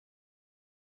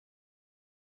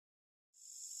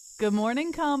Good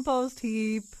morning, compost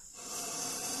heap.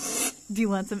 Do you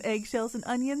want some eggshells and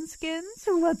onion skins?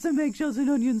 Who wants some eggshells and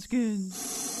onion skins?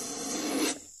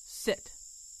 Sit.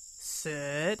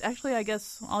 Sit. Actually, I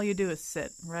guess all you do is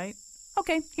sit, right?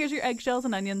 Okay, here's your eggshells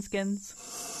and onion skins.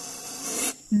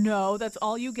 No, that's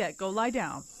all you get. Go lie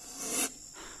down.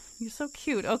 You're so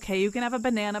cute. Okay, you can have a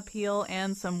banana peel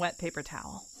and some wet paper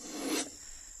towel.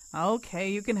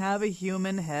 Okay, you can have a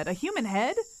human head. A human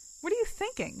head? What are you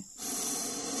thinking?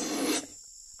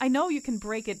 I know you can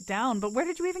break it down, but where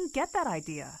did you even get that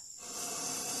idea?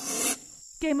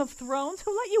 Game of Thrones?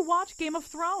 Who let you watch Game of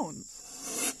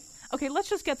Thrones? Okay, let's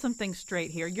just get some things straight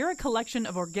here. You're a collection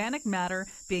of organic matter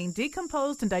being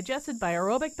decomposed and digested by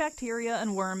aerobic bacteria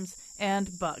and worms and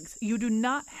bugs. You do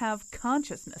not have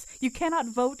consciousness. You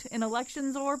cannot vote in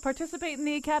elections or participate in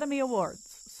the Academy Awards.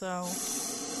 So...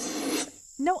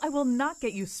 No, I will not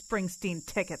get you Springsteen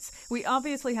tickets. We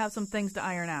obviously have some things to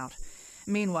iron out.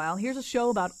 Meanwhile, here's a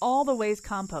show about all the ways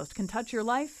compost can touch your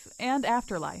life and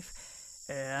afterlife.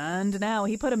 And now,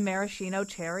 he put a maraschino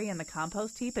cherry in the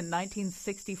compost heap in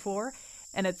 1964,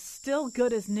 and it's still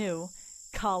good as new.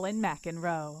 Colin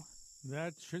McEnroe.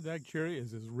 That cherry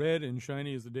is as red and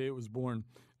shiny as the day it was born.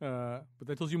 But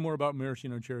that tells you more about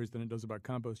maraschino cherries than it does about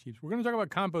compost heaps. We're going to talk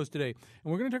about compost today,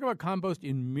 and we're going to talk about compost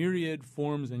in myriad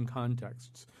forms and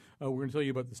contexts. We're going to tell you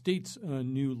about the state's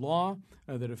new law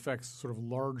that affects sort of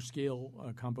large-scale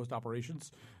compost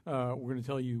operations. We're going to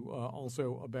tell you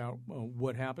also about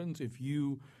what happens if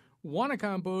you want to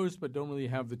compost but don't really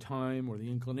have the time or the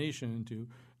inclination to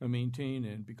maintain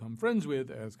and become friends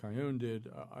with, as Kyone did,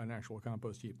 an actual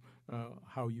compost heap,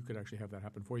 how you could actually have that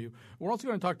happen for you. We're also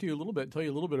going to talk to you a little bit, tell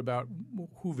you a little bit about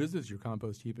who visits your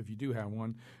compost heap if you do have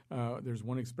one. There's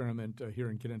one experiment here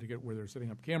in Connecticut where they're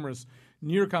setting up cameras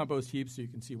near compost heaps so you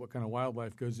can see what kind of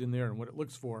wildlife goes in there and what it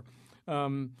looks for.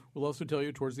 We'll also tell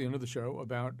you towards the end of the show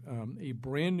about a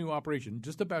brand new operation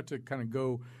just about to kind of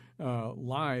go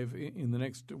live in the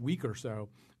next week or so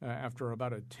after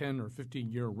about a 10 or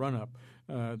 15-year run-up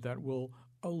that will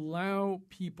allow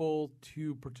people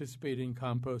to participate in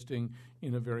composting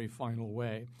in a very final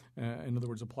way. In other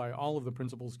words, apply all of the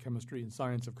principles, chemistry, and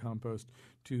science of compost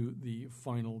to the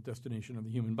final destination of the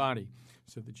human body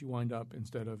so that you wind up,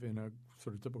 instead of in a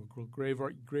sort of typical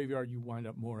graveyard, you wind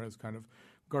up more as kind of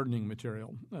gardening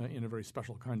material in a very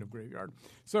special kind of graveyard.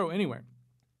 So anyway,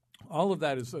 all of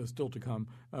that is still to come.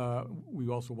 We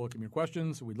also welcome your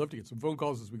questions. We'd love to get some phone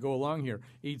calls as we go along here.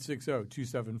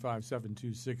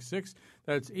 860-275-7266.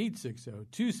 That's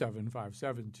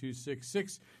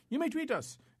 860-275-7266. You may tweet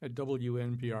us at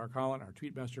WNPR Colin. Our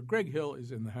tweet master, Greg Hill,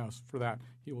 is in the house for that.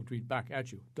 He will tweet back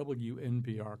at you,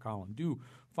 WNPR Colin. Do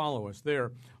follow us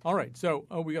there. All right, so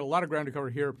we got a lot of ground to cover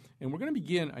here, and we're going to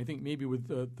begin, I think, maybe with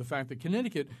the fact that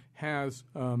Connecticut has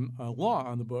a law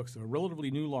on the books, a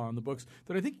relatively new law on the books,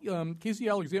 that I think Casey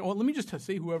Alexander – well, let me just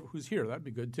say who's here. That'd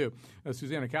be good, too.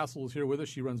 Susanna Castle is here with us.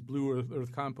 She runs Blue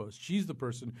Earth Compost. She's the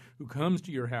person who comes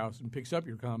to your house and picks up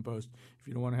your compost if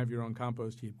you don't want to have your own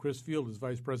compost heap. Chris Field is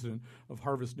vice president of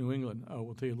Harvest New England.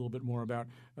 We'll tell you a little bit more about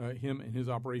him and his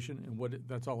operation and what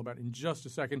that's all about in just a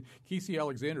second. Casey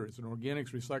Alexander is an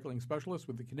organics recycling specialist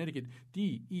with the Connecticut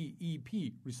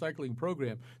DEEP recycling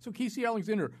program. So, Casey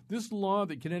Alexander, this law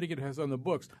that Connecticut has on the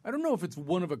books, I don't know if it's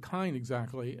one of a kind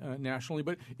exactly nationally,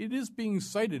 but it is being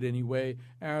cited anyway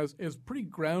as pretty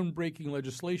groundbreaking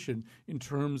legislation in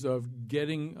terms of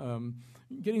getting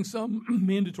some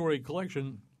mandatory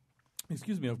collection,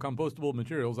 of compostable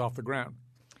materials off the ground.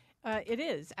 It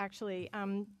is, actually.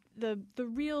 The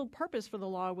real purpose for the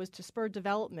law was to spur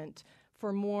development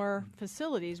for more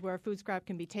facilities where food scrap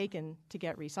can be taken to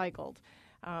get recycled.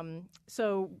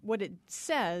 So what it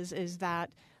says is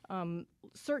that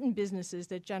certain businesses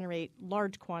that generate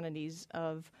large quantities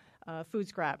of food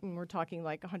scrap, and we're talking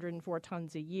like 104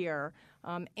 tons a year,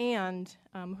 and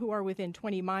who are within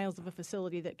 20 miles of a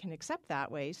facility that can accept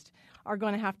that waste, are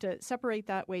going to have to separate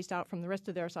that waste out from the rest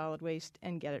of their solid waste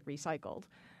and get it recycled.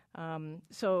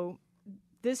 So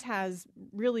this has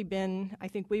really been, I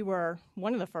think we were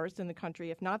one of the first in the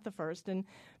country, if not the first. And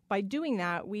by doing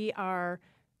that, we are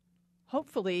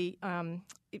hopefully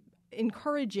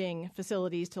encouraging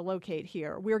facilities to locate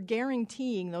here. We're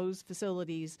guaranteeing those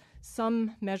facilities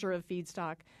some measure of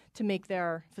feedstock to make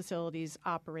their facilities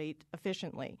operate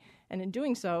efficiently. And in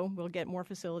doing so, we'll get more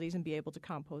facilities and be able to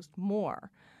compost more.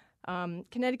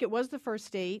 Connecticut was the first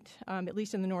state, at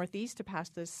least in the Northeast, to pass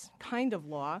this kind of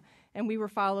law, and we were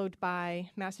followed by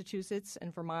Massachusetts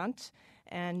and Vermont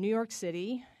and New York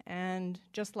City, and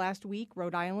just last week,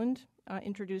 Rhode Island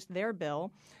introduced their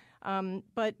bill.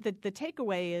 But the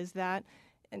takeaway is that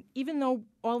And even though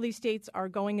all these states are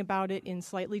going about it in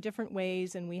slightly different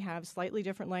ways and we have slightly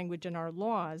different language in our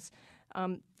laws,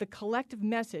 the collective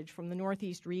message from the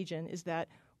Northeast region is that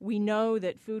we know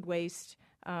that food waste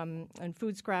and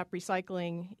food scrap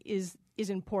recycling is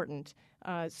important,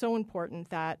 so important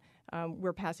that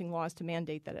we're passing laws to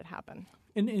mandate that it happen.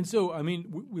 And so, I mean,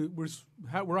 we're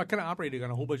kind of operating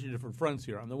on a whole bunch of different fronts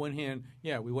here. On the one hand,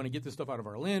 we want to get this stuff out of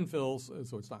our landfills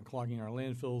so it's not clogging our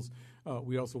landfills.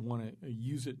 We also want to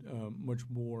use it much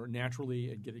more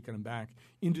naturally and get it kind of back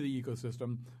into the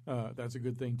ecosystem. That's a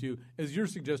good thing, too. As you're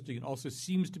suggesting, it also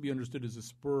seems to be understood as a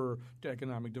spur to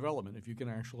economic development if you can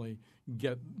actually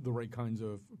get the right kinds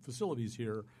of facilities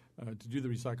here to do the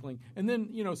recycling. And then,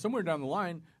 somewhere down the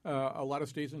line, a lot of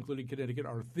states, including Connecticut,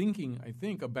 are thinking, I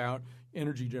think, about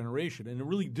energy generation in a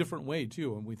really different way,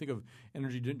 too. When we think of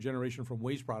energy generation from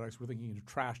waste products, we're thinking of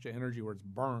trash to energy where it's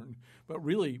burned. But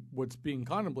really what's being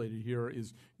contemplated here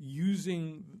is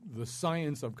using the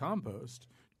science of compost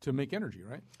to make energy,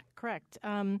 right? Correct.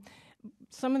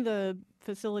 Some of the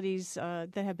facilities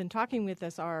that have been talking with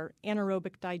us are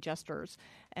anaerobic digesters.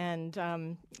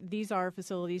 And these are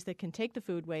facilities that can take the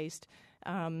food waste,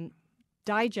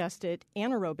 digest it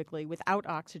anaerobically without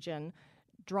oxygen,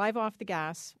 drive off the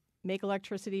gas, make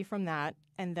electricity from that,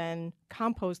 and then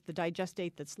compost the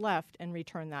digestate that's left and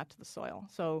return that to the soil.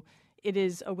 So it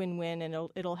is a win-win, and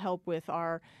it'll help with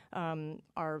our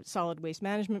solid waste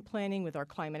management planning, with our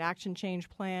climate action change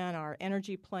plan, our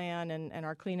energy plan, and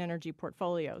our clean energy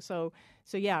portfolio. So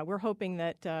yeah, we're hoping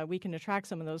that we can attract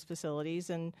some of those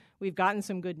facilities, and we've gotten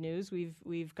some good news.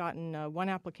 We've gotten one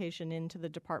application into the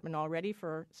department already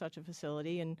for such a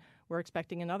facility, and we're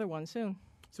expecting another one soon.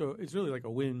 So it's really like a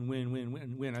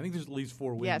win-win-win-win-win. I think there's at least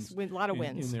 4 wins. Yes, a lot of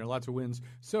wins in there, lots of wins.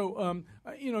 So,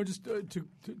 just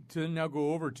to now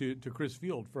go over to Chris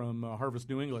Field from Harvest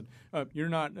New England. You're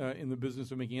not in the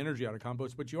business of making energy out of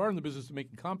compost, but you are in the business of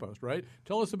making compost, right?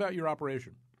 Tell us about your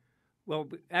operation. Well,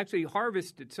 actually,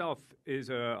 Harvest itself is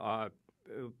a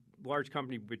large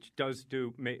company which does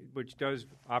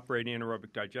operate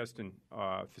anaerobic digestion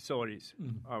facilities.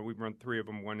 Mm-hmm. We run 3 of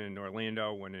them: one in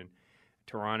Orlando, one in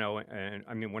Toronto,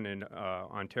 one in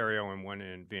Ontario, and one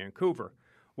in Vancouver.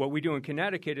 What we do in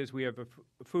Connecticut is we have a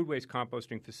food waste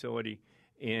composting facility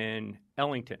in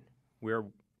Ellington, where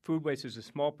food waste is a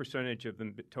small percentage of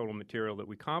the total material that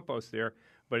we compost there,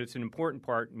 but it's an important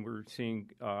part, and we're seeing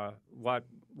a lot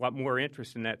more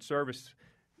interest in that service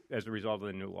as a result of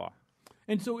the new law.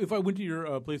 And so if I went to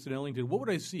your place in Ellington, what would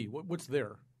I see? What's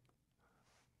there?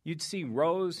 You'd see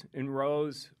rows and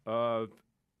rows of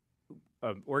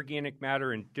organic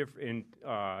matter in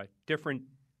different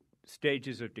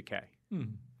stages of decay.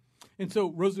 Mm. And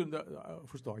so,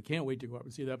 first of all, I can't wait to go out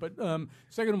and see that. But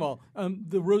second of all,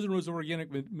 the rows and rows of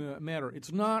organic matter,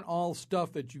 it's not all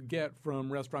stuff that you get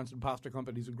from restaurants and pasta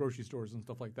companies and grocery stores and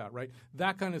stuff like that, right?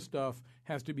 That kind of stuff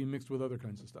has to be mixed with other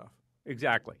kinds of stuff.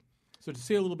 Exactly. So to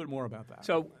say a little bit more about that.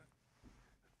 So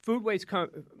food waste,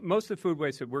 most of the food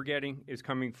waste that we're getting is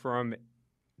coming from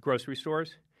grocery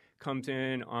stores. Comes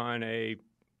in on a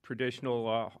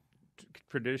traditional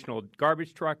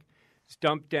garbage truck. It's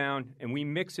dumped down, and we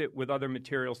mix it with other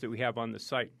materials that we have on the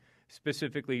site,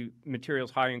 specifically materials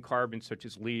high in carbon such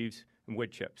as leaves and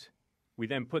wood chips. We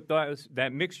then put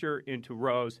that mixture into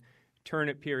rows, turn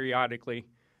it periodically.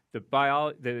 The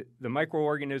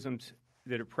microorganisms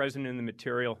that are present in the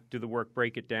material do the work,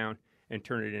 break it down, and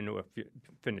turn it into a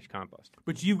finished compost.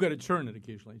 But you've got to turn it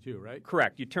occasionally too, right?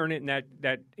 Correct. You turn it, and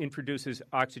that introduces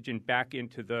oxygen back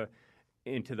into the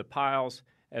piles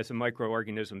as the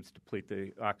microorganisms deplete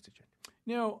the oxygen.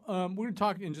 Now, we're going to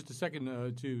talk in just a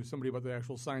second to somebody about the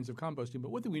actual science of composting, but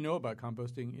one thing we know about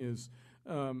composting is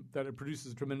that it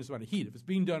produces a tremendous amount of heat. If it's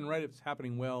being done right, if it's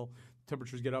happening well,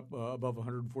 temperatures get up above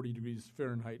 140 degrees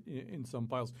Fahrenheit in some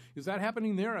piles. Is that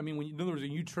happening there? I mean, in other words,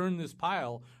 when you turn this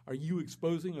pile, are you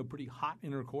exposing a pretty hot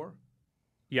inner core?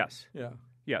 Yes. Yeah.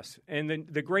 Yes. And then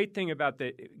the great thing about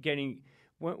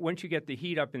once you get the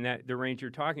heat up in the range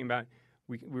you're talking about,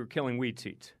 we're killing weed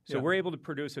seeds. So we're able to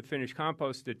produce a finished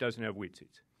compost that doesn't have weed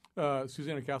seeds.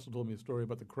 Susanna Castle told me a story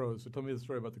about the crows. So tell me the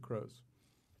story about the crows.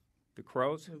 The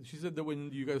crows? She said that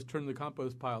when you guys turn the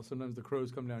compost pile, sometimes the crows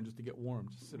come down just to get warm,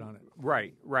 just sit on it.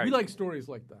 Right. We like stories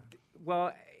like that.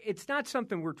 Well, it's not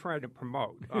something we're trying to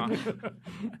promote.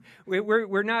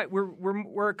 We're not.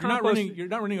 We're a compost. You're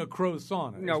not running a crow's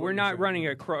sauna. No, we're not running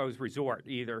a crow's resort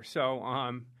either.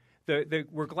 So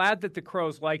we're glad that the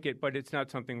crows like it, but it's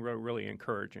not something we're really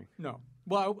encouraging. No.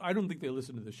 Well, I don't think they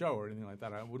listen to the show or anything like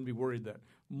that. I wouldn't be worried that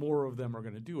more of them are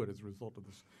going to do it as a result of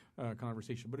this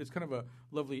conversation. But it's kind of a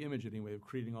lovely image anyway of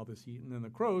creating all this heat. And then the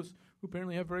crows, who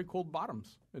apparently have very cold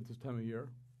bottoms at this time of year,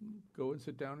 go and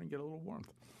sit down and get a little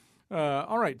warmth.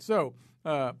 All right, so,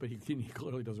 but he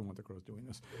clearly doesn't want the crows doing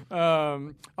this.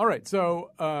 All right,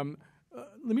 so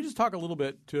let me just talk a little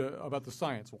bit about the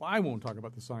science. Well, I won't talk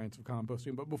about the science of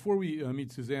composting, but before we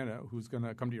meet Susanna, who's going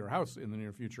to come to your house in the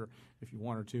near future, if you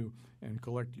want her to, and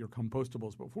collect your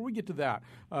compostables. But before we get to that,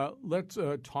 let's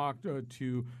talk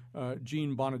to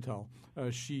Jean Bonnetell.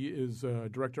 She is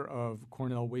director of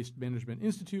Cornell Waste Management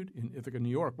Institute in Ithaca, New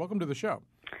York. Welcome to the show.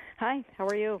 Hi, how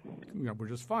are you? Yeah, we're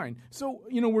just fine. So,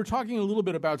 we're talking a little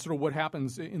bit about sort of what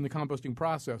happens in the composting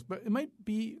process, but it might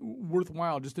be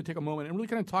worthwhile just to take a moment and really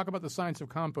kind of talk about the science of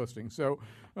composting. So,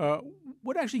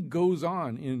 what actually goes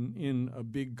on in a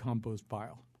big compost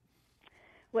pile?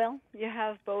 Well, you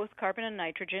have both carbon and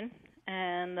nitrogen,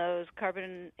 and those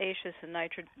carbonaceous and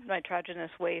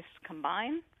nitrogenous wastes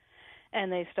combine,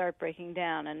 and they start breaking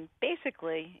down. And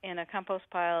basically, in a compost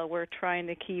pile, we're trying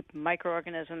to keep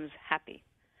microorganisms happy.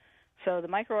 So the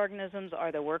microorganisms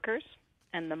are the workers,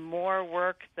 and the more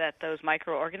work that those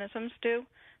microorganisms do,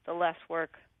 the less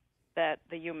work that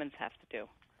the humans have to do.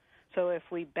 So if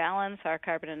we balance our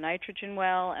carbon and nitrogen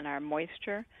well and our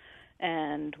moisture,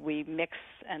 and we mix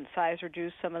and size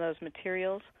reduce some of those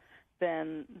materials,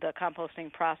 then the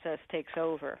composting process takes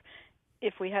over.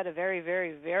 If we had a very,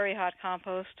 very, very hot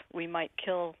compost, we might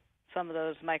kill some of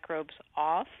those microbes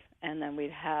off, and then we'd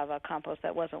have a compost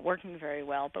that wasn't working very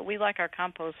well. But we like our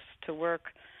compost to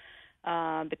work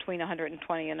between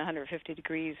 120 and 150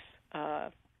 degrees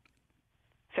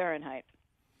Fahrenheit.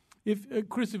 If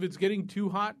Chris, if it's getting too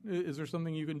hot, is there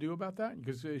something you can do about that?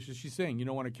 Because she's saying you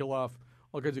don't want to kill off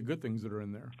all kinds of good things that are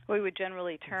in there. We would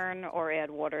generally turn or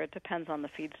add water. It depends on the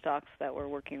feedstocks that we're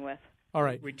working with. All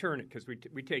right. We turn it because we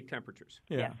take temperatures.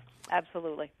 Yeah. Yes,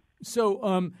 absolutely.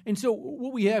 So, so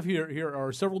what we have here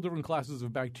are several different classes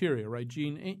of bacteria, right,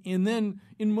 Jean? And then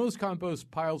in most compost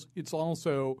piles, it's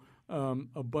also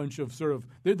a bunch of sort of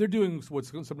they're doing what's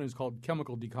sometimes called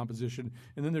chemical decomposition,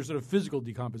 and then there's sort of physical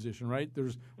decomposition, right?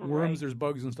 There's worms, there's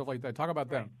bugs, and stuff like that. Talk about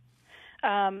them.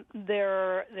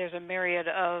 There's a myriad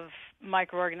of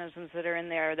microorganisms that are in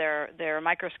there. They're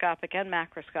microscopic and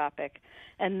macroscopic,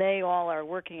 and they all are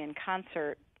working in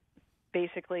concert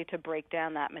basically to break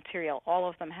down that material. All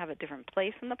of them have a different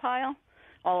place in the pile.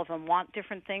 All of them want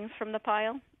different things from the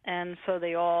pile, and so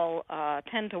they all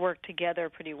tend to work together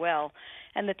pretty well.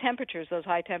 And the temperatures, those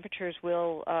high temperatures,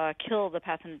 will kill the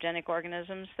pathogenic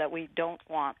organisms that we don't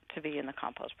want to be in the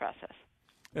compost process.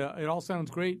 It all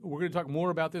sounds great. We're going to talk more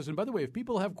about this. And by the way, if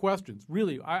people have questions,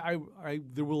 really,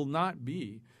 there will not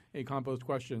be a compost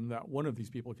question that one of these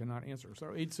people cannot answer. So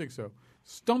 860,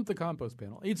 stump the compost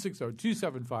panel,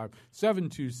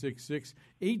 860-275-7266,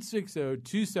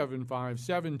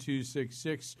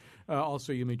 860-275-7266.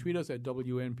 Also, you may tweet us at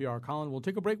WNPR Colin. We'll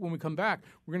take a break. When we come back,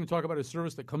 we're going to talk about a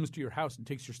service that comes to your house and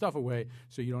takes your stuff away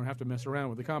so you don't have to mess around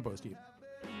with the compost heap.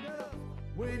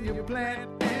 When you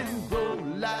plant and grow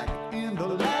like in the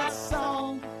last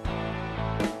song,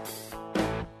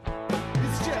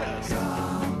 it's just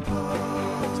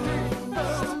compost.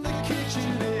 From the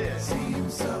kitchen it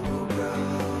seems so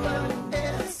gross, but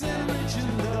it's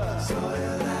enriching the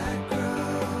soil that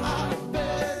grows.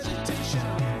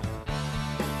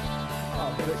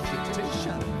 Our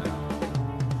vegetation,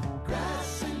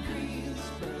 grass and greens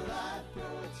provide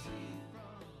protein.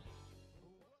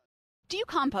 Do you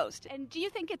compost? And do you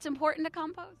think it's important to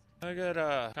compost? I got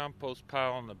a compost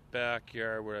pile in the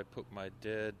backyard where I put my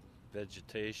dead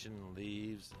vegetation,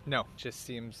 leaves. No, just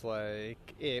seems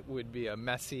like it would be a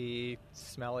messy,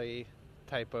 smelly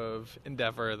type of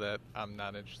endeavor that I'm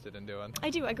not interested in doing. I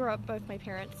do. I grew up, both my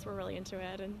parents were really into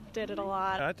it and did it a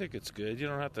lot. I think it's good. You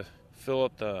don't have to fill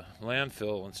up the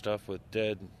landfill and stuff with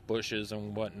dead bushes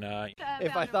and whatnot.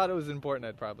 If I thought it was important,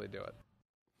 I'd probably do it.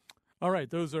 All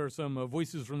right, those are some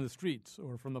voices from the streets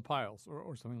or from the piles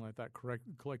or something like that,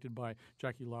 collected by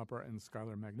Jackie Lauper and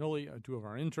Skylar Magnoli, two of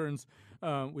our interns.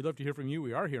 We'd love to hear from you.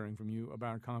 We are hearing from you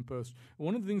about compost.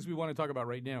 One of the things we want to talk about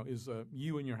right now is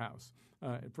you and your house,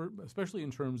 especially in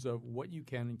terms of what you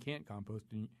can and can't compost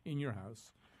in your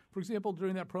house. For example,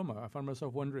 during that promo, I found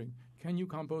myself wondering, can you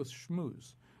compost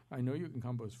schmooze? I know you can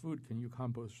compost food. Can you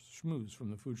compost schmooze from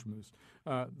the food schmooze?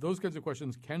 Those kinds of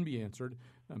questions can be answered,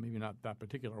 maybe not that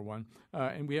particular one.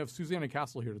 And we have Susanna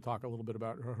Castle here to talk a little bit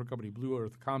about her company, Blue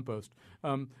Earth Compost.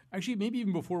 Actually, maybe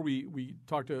even before we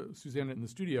talk to Susanna in the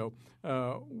studio,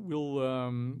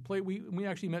 we'll play. We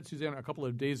actually met Susanna a couple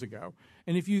of days ago.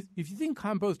 And if you think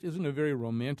compost isn't a very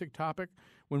romantic topic,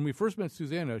 when we first met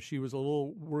Susanna, she was a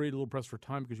little worried, a little pressed for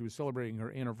time because she was celebrating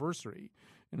her anniversary.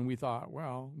 And we thought,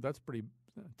 well, that's pretty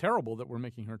terrible that we're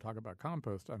making her talk about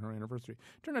compost on her anniversary.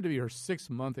 It turned out to be her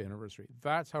 6-month anniversary.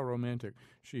 That's how romantic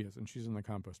she is, and she's in the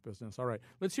compost business. All right,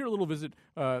 let's hear a little visit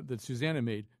that Susanna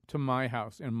made to my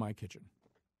house and my kitchen.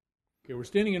 Okay, we're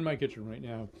standing in my kitchen right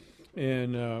now,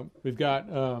 and we've got,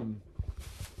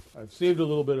 I've saved a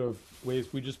little bit of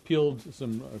waste. We just peeled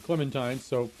some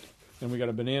clementines, and we got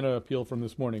a banana peel from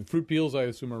this morning. Fruit peels, I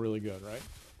assume, are really good, right?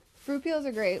 Fruit peels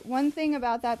are great. One thing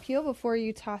about that peel before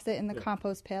you toss it in the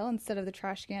compost pail instead of the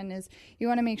trash can is you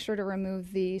want to make sure to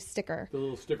remove the sticker. The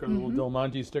little sticker, the little Del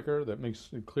Monte sticker that makes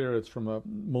it clear it's from a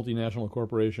multinational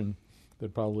corporation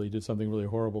that probably did something really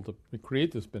horrible to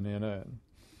create this banana and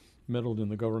meddled in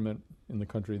the government in the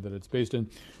country that it's based in.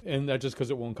 And that's just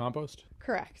because it won't compost?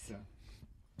 Correct. Yeah.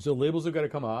 So labels have got to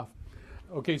come off.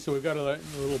 Okay, so we've got a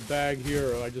little bag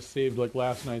here. I just saved like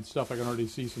last night's stuff. I can already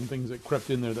see some things that crept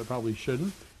in there that probably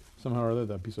shouldn't. Somehow or other,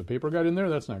 that piece of paper got in there.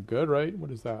 That's not good, right? What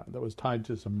is that? That was tied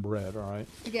to some bread, all right?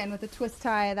 Again, with a twist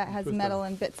tie that has metal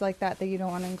and bits like that you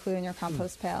don't want to include in your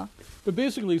compost pail. But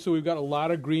basically, so we've got a lot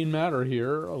of green matter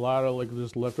here, a lot of like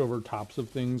just leftover tops of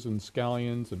things and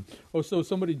scallions. And so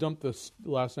somebody dumped this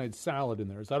last night's salad in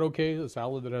there. Is that okay, a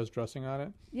salad that has dressing on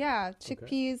it? Yeah,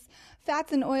 chickpeas. Okay.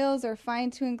 Fats and oils are fine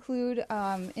to include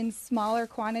in smaller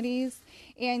quantities,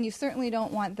 and you certainly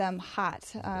don't want them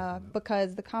hot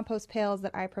because the compost pails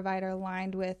that I provide are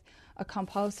lined with a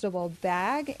compostable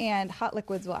bag, and hot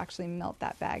liquids will actually melt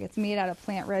that bag. It's made out of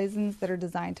plant resins that are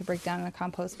designed to break down in a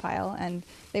compost pile, and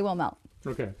they will melt.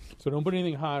 Okay, so don't put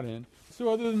anything hot in. So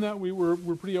other than that,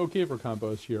 we're pretty okay for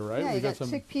compost here, right? Yeah, you got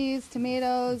chickpeas,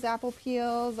 tomatoes, apple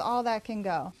peels, all that can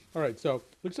go. All right, so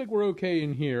looks like we're okay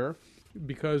in here.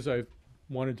 Because I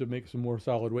wanted to make some more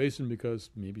solid waste and because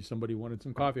maybe somebody wanted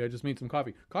some coffee, I just made some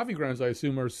coffee. Coffee grounds, I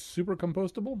assume, are super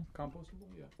compostable? Compostable,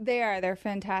 yeah. They are. They're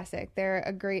fantastic. They're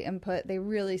a great input. They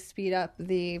really speed up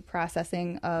the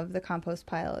processing of the compost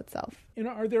pile itself. And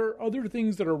are there other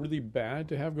things that are really bad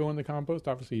to have go in the compost?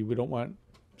 Obviously, we don't want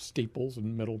staples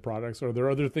and metal products. Are there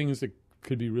other things that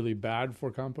could be really bad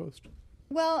for compost?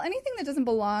 Well, anything that doesn't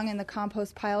belong in the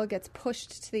compost pile gets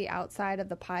pushed to the outside of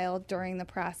the pile during the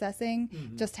processing.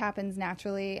 Just happens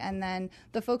naturally. And then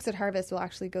the folks at Harvest will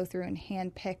actually go through and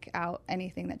hand pick out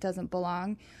anything that doesn't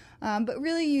belong. But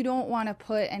really, you don't want to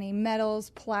put any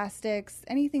metals, plastics,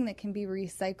 anything that can be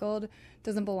recycled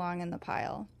doesn't belong in the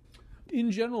pile.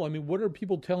 In general, I mean, what are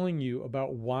people telling you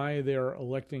about why they're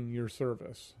electing your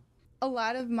service? A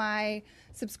lot of my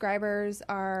subscribers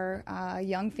are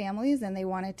young families, and they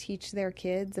want to teach their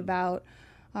kids about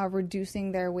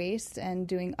reducing their waste and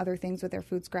doing other things with their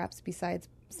food scraps besides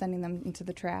sending them into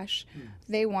the trash.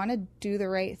 They want to do the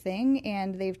right thing,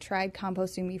 and they've tried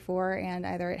composting before, and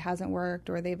either it hasn't worked,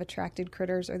 or they've attracted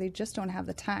critters, or they just don't have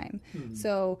the time.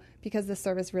 So because the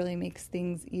service really makes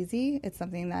things easy, it's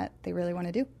something that they really want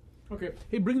to do. Okay.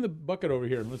 Hey, bring the bucket over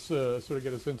here, and let's sort of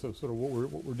get a sense of sort of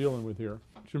what we're dealing with here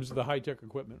in terms of the high-tech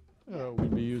equipment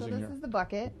we'd be using here. So this is the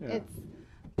bucket. Yeah.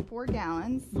 It's 4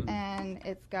 gallons, and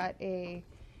it's got a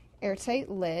airtight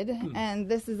lid. And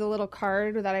this is a little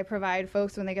card that I provide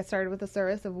folks when they get started with the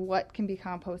service of what can be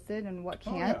composted and what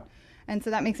can't. And so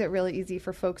that makes it really easy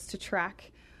for folks to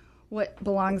track what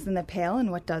belongs in the pail and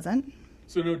what doesn't.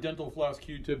 So no dental floss,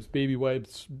 Q-tips, baby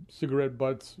wipes, cigarette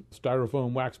butts,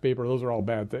 styrofoam, wax paper. Those are all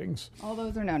bad things. All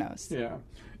those are no-nos. Yeah.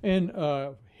 And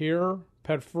hair,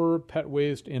 pet fur, pet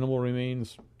waste, animal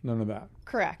remains, none of that.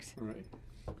 Correct. All right.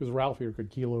 Because Ralph here could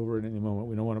keel over at any moment.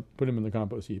 We don't want to put him in the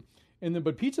compost heap. And then,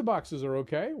 but pizza boxes are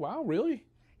okay? Wow, really?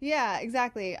 Yeah,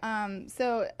 exactly.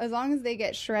 So as long as they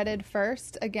get shredded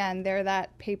first, again, they're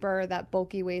that paper, that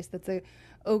bulky waste that's a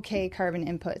okay carbon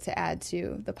input to add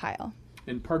to the pile.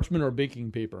 And parchment or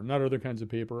baking paper, not other kinds of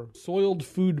paper. Soiled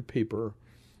food paper.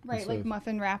 Right, like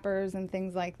muffin wrappers and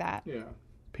things like that. Yeah.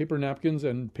 Paper napkins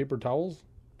and paper towels?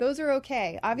 Those are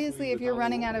okay. Obviously, if you're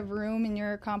running out of room in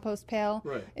your compost pail,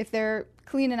 if they're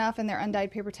clean enough and they're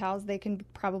undyed paper towels, they can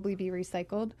probably be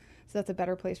recycled. So that's a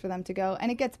better place for them to go.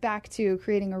 And it gets back to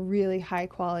creating a really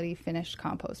high-quality finished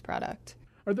compost product.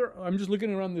 I'm just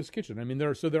looking around this kitchen. I mean,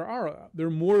 there are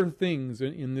more things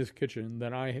in this kitchen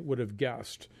than I would have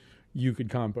guessed you could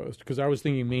compost, because I was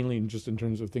thinking mainly just in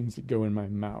terms of things that go in my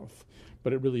mouth.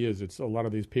 But it really is. It's a lot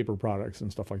of these paper products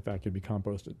and stuff like that can be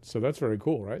composted. So that's very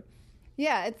cool, right?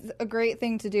 Yeah, it's a great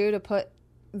thing to do to put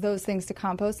those things to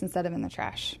compost instead of in the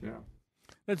trash. Yeah.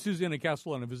 That's Susanna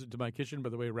Castle on a visit to my kitchen. By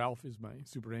the way, Ralph is my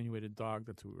superannuated dog.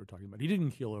 That's who we were talking about. He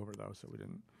didn't keel over, though, so we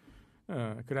didn't.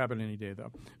 It could happen any day,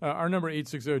 though. Our number,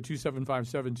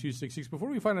 860-275-7266. Before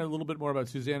we find out a little bit more about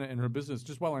Susanna and her business,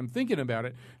 just while I'm thinking about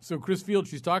it, so Chris Field,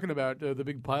 she's talking about the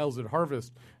big piles at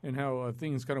harvest and how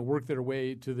things kind of work their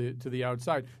way to the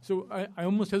outside. So I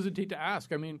almost hesitate to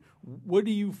ask, I mean, what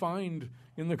do you find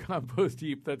in the compost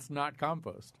heap that's not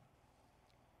compost?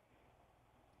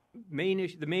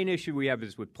 The main issue we have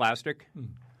is with plastic.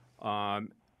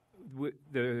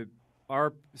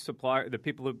 Our supplier, the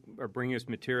people that are bringing us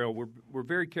material, we're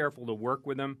very careful to work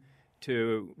with them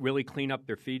to really clean up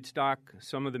their feedstock.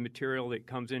 Some of the material that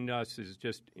comes into us is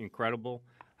just incredible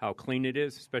how clean it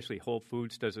is. Especially Whole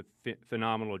Foods does a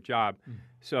phenomenal job.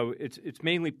 So it's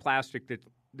mainly plastic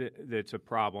that's a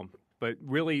problem. But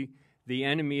really, the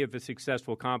enemy of a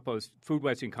successful food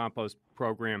waste and compost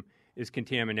program is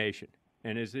contamination.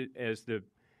 And as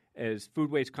food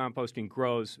waste composting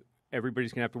grows,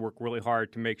 everybody's going to have to work really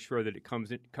hard to make sure that it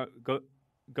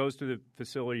goes to the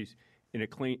facilities in a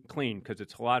clean, because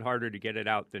it's a lot harder to get it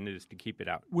out than it is to keep it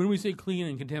out. When we say clean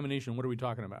and contamination, what are we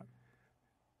talking about?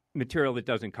 Material that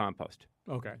doesn't compost.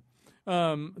 Okay.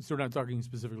 So we're not talking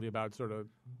specifically about sort of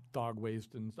dog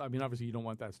waste, and I mean, obviously you don't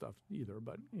want that stuff either,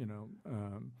 but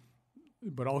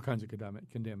but all kinds of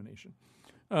contamination.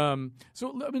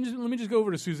 So let me just go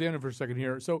over to Susanna for a second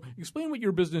here. So explain what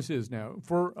your business is now.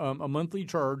 For a monthly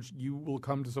charge, you will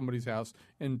come to somebody's house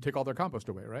and take all their compost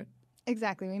away, right?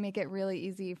 Exactly. We make it really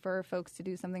easy for folks to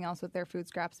do something else with their food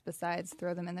scraps besides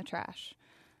throw them in the trash.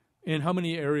 And how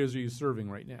many areas are you serving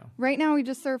right now? Right now, we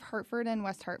just serve Hartford and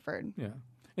West Hartford. Yeah.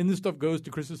 And this stuff goes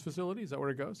to Chris's facility? Is that where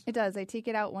it goes? It does. I take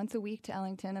it out once a week to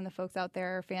Ellington, and the folks out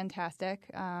there are fantastic.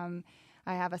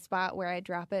 I have a spot where I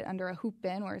drop it under a hoop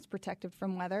bin where it's protected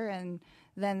from weather, and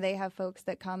then they have folks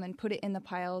that come and put it in the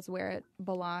piles where it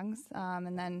belongs,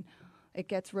 and then it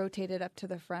gets rotated up to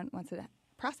the front once it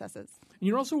processes. And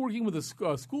you're also working with a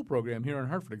school program here in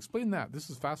Hartford. Explain that.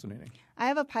 This is fascinating. I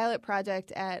have a pilot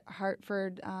project at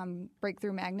Hartford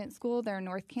Breakthrough Magnet School, their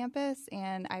North Campus,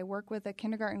 and I work with a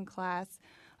kindergarten class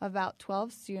of about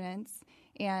 12 students.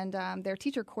 And their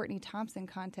teacher, Courtney Thompson,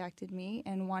 contacted me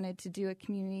and wanted to do a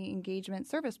community engagement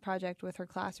service project with her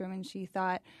classroom, and she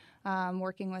thought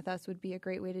working with us would be a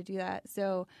great way to do that.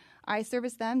 So I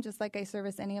service them just like I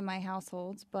service any of my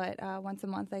households, but once a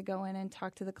month I go in and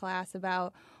talk to the class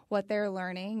about what they're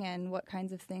learning and what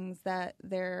kinds of things that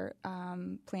they're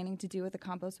planning to do with the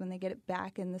compost when they get it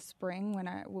back in the spring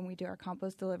when we do our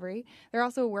compost delivery. They're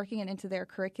also working it into their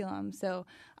curriculum. So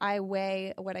I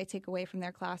weigh what I take away from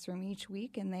their classroom each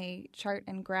week, and they chart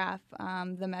and graph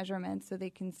the measurements so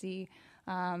they can see,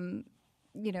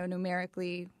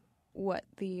 numerically what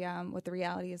the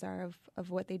realities are of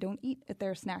what they don't eat at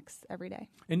their snacks every day.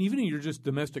 And even your just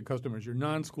domestic customers, your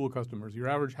non-school customers, your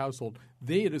average household,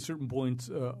 they at a certain point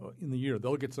in the year,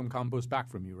 they'll get some compost back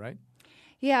from you, right?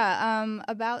 Yeah,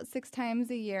 about 6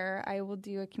 times a year I will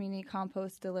do a community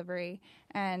compost delivery,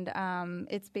 and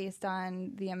it's based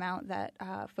on the amount that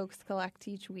folks collect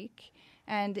each week.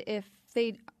 And if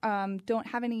they don't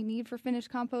have any need for finished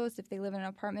compost, if they live in an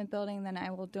apartment building, then I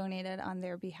will donate it on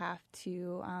their behalf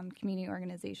to community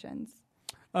organizations.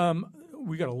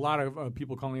 We got a lot of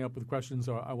people calling up with questions,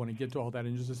 so I want to get to all that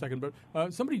in just a second.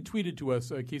 But somebody tweeted to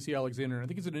us, Casey Alexander, and I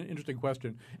think it's an interesting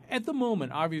question. At the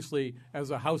moment, obviously,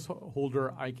 as a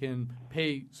householder, I can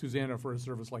pay Susanna for a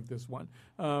service like this one.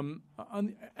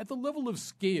 At the level of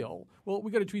scale, well,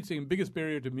 we got a tweet saying biggest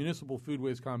barrier to municipal food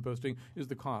waste composting is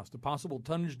the cost. The possible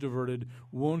tonnage diverted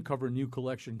won't cover new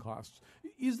collection costs.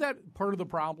 Is that part of the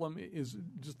problem? Is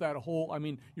just that whole? I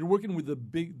mean, you're working with the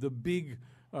big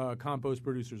compost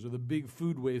producers or the big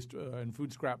food waste and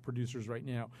food scrap producers right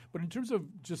now. But in terms of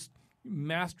just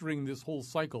mastering this whole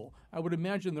cycle, I would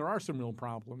imagine there are some real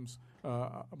problems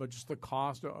about just the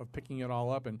cost of picking it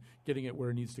all up and getting it where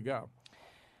it needs to go.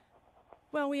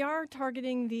 Well, we are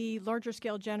targeting the larger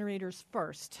scale generators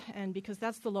first, and because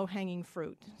that's the low-hanging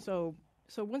fruit. So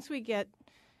once we get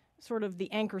sort of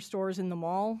the anchor stores in the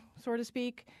mall, so to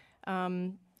speak,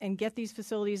 and get these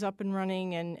facilities up and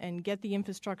running and get the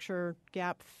infrastructure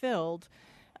gap filled,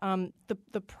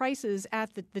 the prices at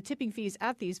the tipping fees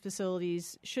at these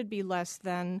facilities should be less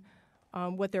than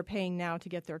what they're paying now to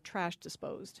get their trash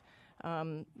disposed.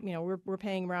 We're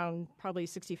paying around probably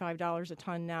 $65 a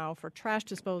ton now for trash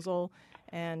disposal,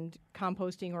 and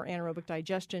composting or anaerobic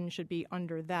digestion should be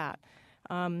under that.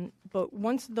 But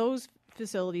once those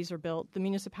facilities are built, the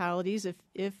municipalities,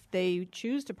 if they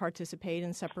choose to participate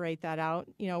and separate that out,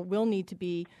 will need to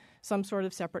be some sort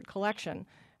of separate collection,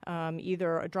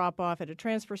 either a drop-off at a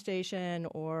transfer station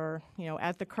or,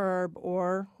 at the curb,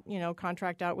 or,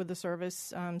 contract out with a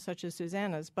service such as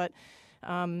Susanna's. But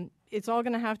It's all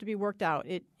going to have to be worked out.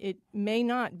 It may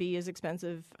not be as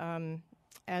expensive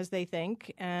as they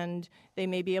think, and they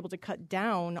may be able to cut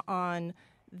down on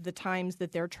the times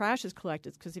that their trash is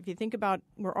collected. Because if you think about,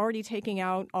 we're already taking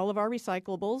out all of our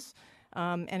recyclables,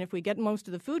 and if we get most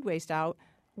of the food waste out,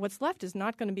 what's left is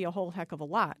not going to be a whole heck of a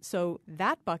lot. So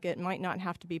that bucket might not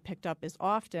have to be picked up as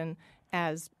often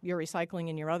as your recycling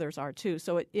and your others are too.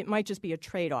 So it might just be a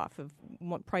trade-off of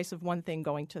what price of one thing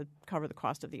going to cover the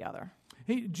cost of the other.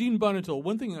 Hey, Jean Bonnetol,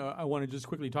 one thing I want to just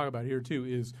quickly talk about here, too,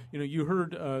 is, you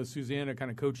heard Susanna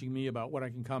kind of coaching me about what I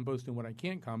can compost and what I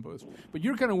can't compost. But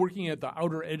you're kind of working at the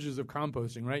outer edges of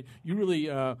composting, right? You really,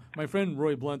 my friend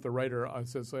Roy Blunt, the writer,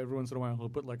 says so every once in a while he'll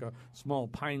put like a small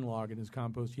pine log in his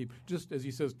compost heap, just as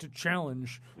he says, to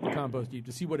challenge the compost heap,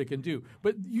 to see what it can do.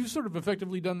 But you've sort of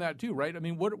effectively done that, too, right? I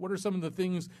mean, what are some of the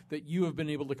things that you have been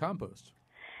able to compost?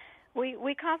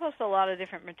 We compost a lot of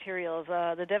different materials.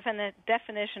 The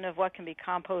definition of what can be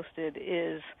composted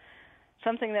is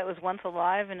something that was once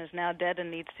alive and is now dead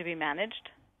and needs to be managed.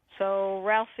 So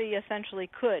Ralphie essentially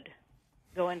could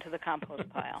go into the compost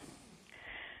pile.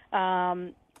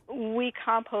 We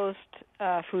compost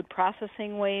food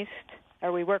processing waste,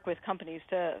 or we work with companies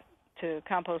to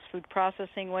compost food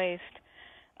processing waste,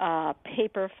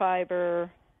 paper fiber,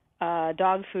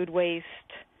 dog food waste.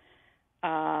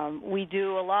 We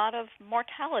do a lot of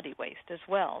mortality waste as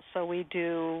well. So we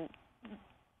do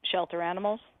shelter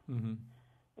animals. Mm-hmm.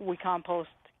 We compost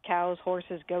cows,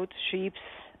 horses, goats, sheep,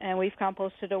 and we've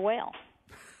composted a whale.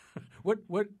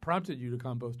 What prompted you to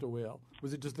compost a whale?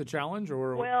 Was it just the challenge,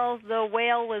 or? Well, the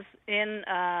whale was in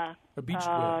a beach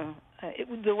whale.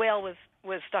 The whale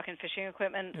was stuck in fishing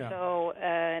equipment, yeah. So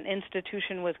an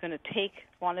institution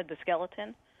wanted the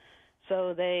skeleton,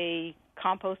 so they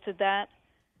composted that.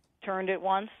 Turned it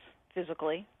once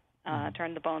physically,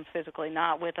 turned the bones physically,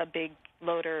 not with a big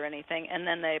loader or anything, and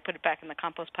then they put it back in the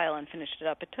compost pile and finished it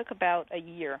up. It took about a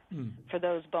year for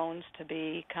those bones to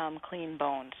become clean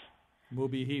bones.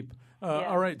 Moby heap. Yeah.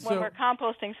 All right. When we're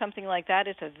composting something like that,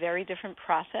 it's a very different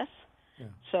process. Yeah.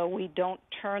 So we don't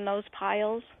turn those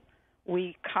piles.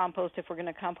 We compost. If we're going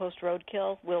to compost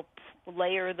roadkill, we'll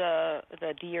layer the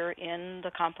deer in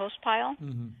the compost pile,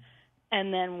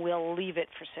 and then we'll leave it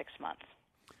for 6 months.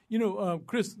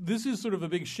 Chris, this is sort of a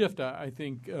big shift, I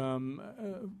think,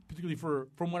 particularly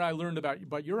from what I learned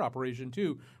about your operation,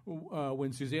 too,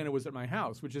 when Susanna was at my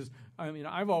house, which is,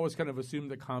 I've always kind of assumed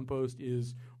that compost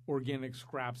is organic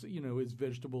scraps, is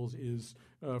vegetables, is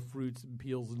fruits and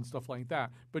peels and stuff like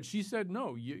that. But she said,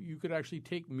 no, you could actually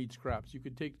take meat scraps. You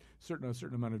could take a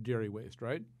certain amount of dairy waste,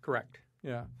 right? Correct.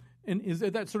 Yeah. And is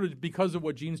that sort of because of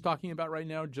what Jean's talking about right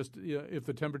now? Just if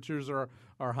the temperatures are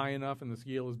high enough and the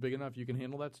scale is big enough, you can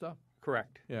handle that stuff?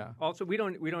 Correct. Yeah. Also, we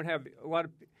don't have a lot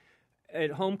of at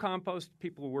home compost.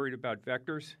 People are worried about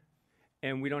vectors,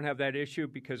 and we don't have that issue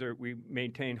because we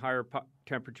maintain higher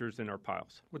temperatures in our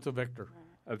piles. What's a vector?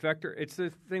 A vector, it's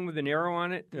the thing with an arrow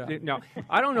on it. Yeah. No,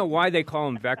 I don't know why they call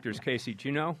them vectors, Casey. Do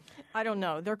you know? I don't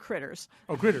know. They're critters.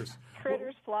 Oh, critters.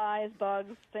 Critters, flies,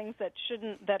 bugs, things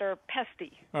that are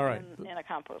pesty. All right. in a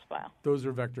compost pile. Those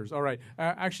are vectors. All right.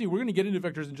 Actually, we're going to get into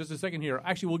vectors in just a second here.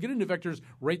 Actually, we'll get into vectors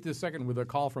right this second with a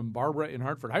call from Barbara in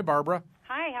Hartford. Hi, Barbara.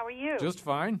 Hi, how are you? Just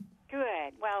fine.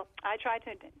 Good. Well, I tried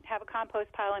to have a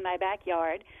compost pile in my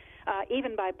backyard,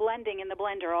 even by blending in the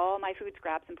blender all my food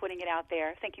scraps and putting it out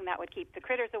there, thinking that would keep the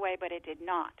critters away, but it did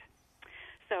not.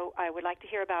 So I would like to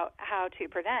hear about how to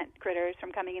prevent critters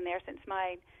from coming in there, since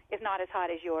mine is not as hot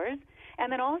as yours.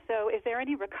 And then also, is there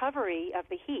any recovery of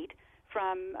the heat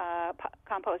from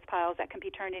compost piles that can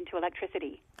be turned into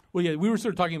electricity? Well, yeah, we were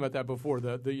sort of talking about that before,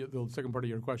 the second part of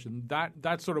your question.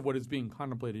 That's sort of what is being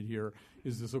contemplated here,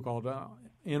 is the so-called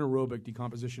anaerobic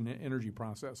decomposition energy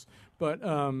process. But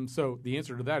so the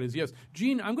answer to that is yes.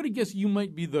 Jean, I'm going to guess you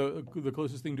might be the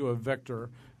closest thing to a vector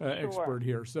expert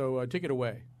here. So take it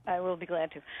away. I will be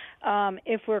glad to.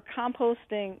 If we're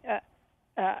composting,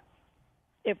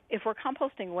 if we're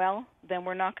composting well, then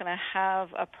we're not going to have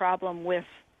a problem with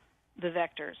the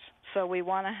vectors. So we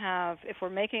want to have, if we're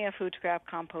making a food scrap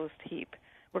compost heap,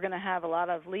 we're going to have a lot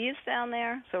of leaves down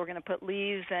there. So we're going to put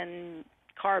leaves and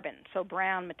carbon, so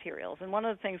brown materials. And one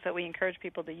of the things that we encourage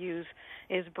people to use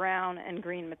is brown and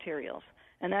green materials.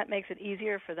 And that makes it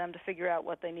easier for them to figure out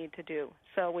what they need to do.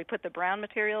 So we put the brown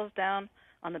materials down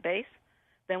on the base,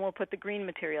 then we'll put the green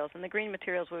materials. And the green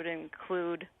materials would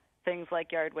include things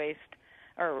like yard waste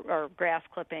or grass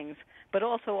clippings, but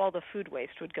also all the food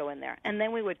waste would go in there. And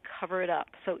then we would cover it up.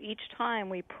 So each time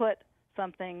we put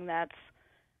something that's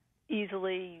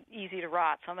easy to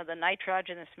rot, some of the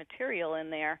nitrogenous material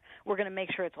in there, we're going to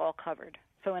make sure it's all covered.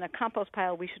 So in a compost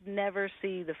pile, we should never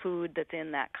see the food that's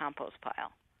in that compost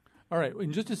pile. All right.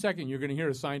 In just a second, you're going to hear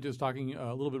a scientist talking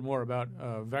a little bit more about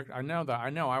vectors. I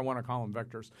know I want to call them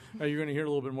vectors. You're going to hear a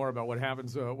little bit more about what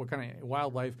happens, what kind of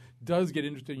wildlife does get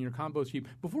interested in your compost heap.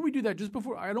 Before we do that,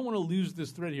 I don't want to lose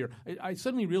this thread here. I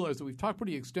suddenly realized that we've talked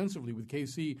pretty extensively with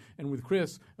KC and with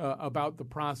Chris about the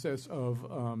process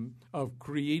of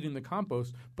creating the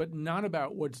compost, but not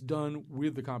about what's done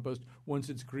with the compost once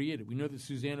it's created. We know that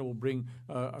Susanna will bring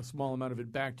a small amount of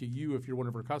it back to you if you're one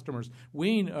of her customers.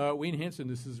 Wayne Hansen,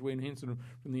 this is Wayne Hansen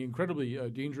from the incredibly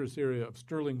dangerous area of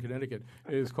Sterling, Connecticut,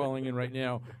 is calling in right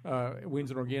now.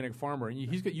 Wayne's an organic farmer, and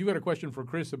you've got a question for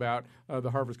Chris about the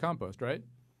Harvest Compost, right?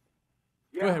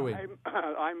 Yeah, go ahead, Wayne.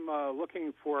 I'm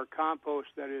looking for compost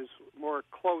that is more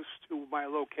close to my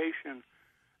location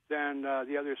than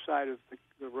the other side of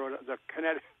the road,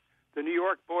 the New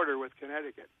York border with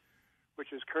Connecticut,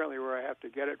 which is currently where I have to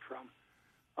get it from.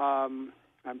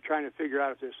 I'm trying to figure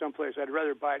out if there's someplace I'd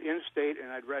rather buy it in-state,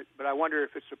 but I wonder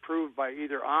if it's approved by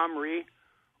either OMRI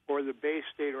or the Bay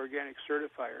State Organic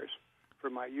Certifiers for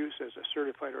my use as a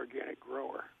certified organic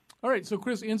grower. All right, so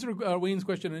Chris, answer Wayne's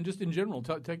question, and just in general,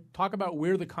 talk about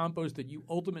where the compost that you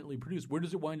ultimately produce, where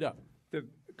does it wind up? The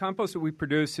compost that we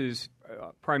produce is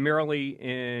primarily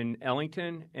in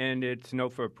Ellington, and it's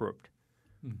NOFA approved.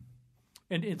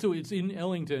 And so it's in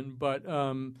Ellington, but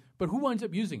who winds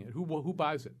up using it? Who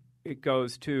buys it? It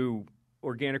goes to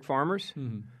organic farmers.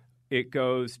 Mm-hmm. It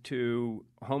goes to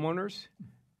homeowners.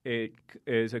 It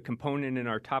is a component in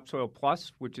our Topsoil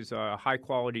Plus, which is a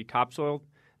high-quality topsoil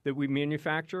that we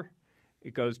manufacture.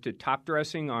 It goes to top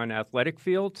dressing on athletic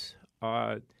fields.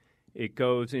 It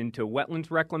goes into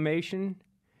wetlands reclamation,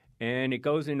 and it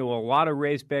goes into a lot of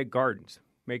raised bed gardens,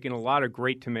 making a lot of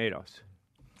great tomatoes.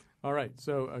 All right.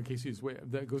 So, Casey,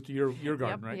 that goes to your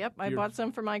garden, right? Yep. I bought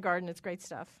some for my garden. It's great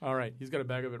stuff. All right. He's got a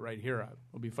bag of it right here.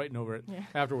 We'll be fighting over it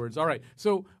afterwards. All right.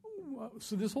 So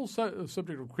this whole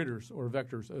subject of critters or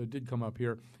vectors did come up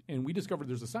here, and we discovered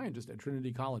there's a scientist at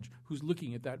Trinity College who's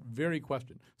looking at that very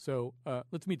question. So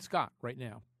let's meet Scott right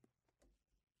now.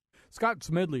 Scott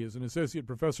Smedley is an associate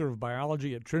professor of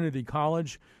biology at Trinity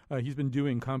College. He's been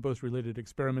doing compost-related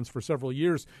experiments for several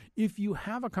years. If you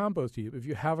have a compost heap, if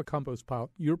you have a compost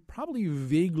pile, you're probably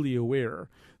vaguely aware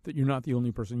that you're not the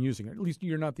only person using it. At least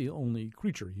you're not the only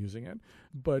creature using it.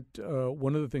 But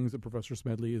one of the things that Professor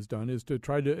Smedley has done is to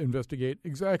try to investigate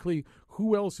exactly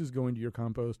who else is going to your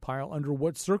compost pile, under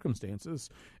what circumstances,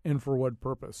 and for what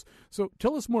purpose. So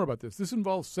tell us more about this. This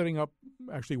involves setting up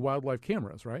actually wildlife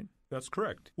cameras, right? That's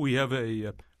correct. We have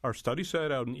our study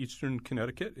site out in eastern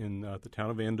Connecticut in the town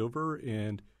of Andover,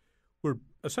 and we're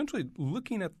essentially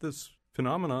looking at this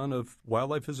phenomenon of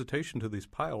wildlife visitation to these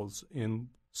piles and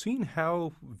seeing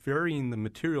how varying the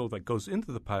material that goes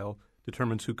into the pile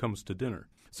determines who comes to dinner.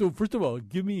 So first of all,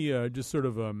 give me just sort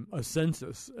of a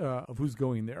census of who's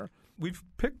going there. We've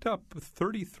picked up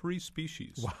 33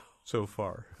 species so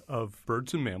far of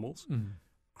birds and mammals. Mm-hmm.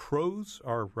 Crows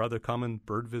are rather common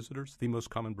bird visitors, the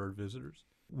most common bird visitors.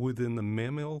 Within the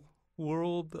mammal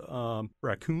world,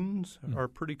 raccoons are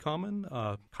pretty common,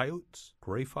 coyotes,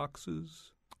 gray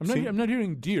foxes. I'm not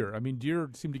hearing deer. I mean, deer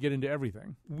seem to get into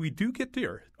everything. We do get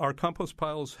deer. Our compost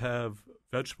piles have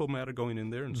vegetable matter going in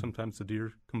there, and sometimes the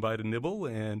deer come by to nibble,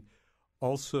 and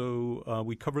also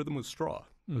we cover them with straw.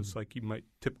 It's like you might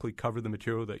typically cover the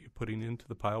material that you're putting into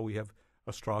the pile. We have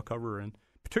a straw cover, and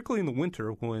particularly in the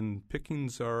winter when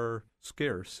pickings are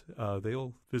scarce,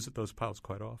 they'll visit those piles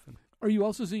quite often. Are you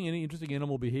also seeing any interesting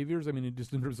animal behaviors? I mean,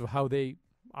 just in terms of how they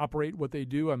operate, what they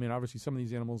do? I mean, obviously some of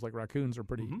these animals like raccoons are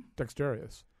pretty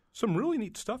dexterous. Some really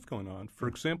neat stuff going on. For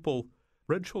example,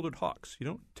 red-shouldered hawks. You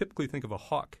don't typically think of a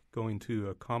hawk going to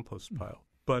a compost pile,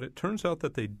 but it turns out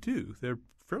that they do. They're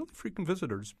fairly frequent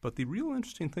visitors, but the real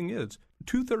interesting thing is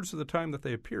 2/3 of the time that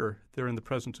they appear, they're in the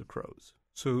presence of crows.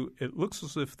 So it looks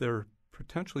as if they're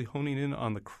potentially honing in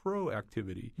on the crow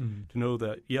activity to know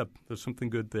that, there's something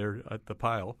good there at the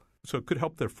pile. So it could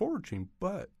help their foraging,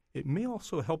 but it may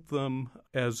also help them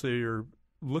as they're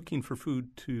looking for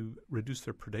food to reduce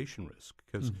their predation risk.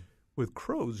 Because with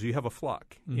crows, you have a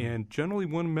flock, and generally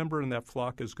one member in that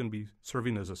flock is going to be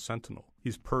serving as a sentinel.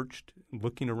 He's perched,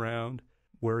 looking around,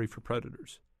 wary for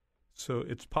predators. So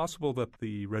it's possible that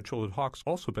the red-shouldered hawks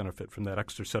also benefit from that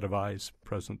extra set of eyes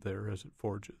present there as it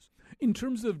forages. In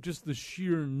terms of just the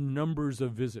sheer numbers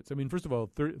of visits, I mean, first of all,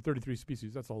 33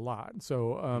 species, that's a lot.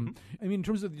 So, I mean, in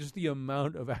terms of just the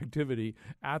amount of activity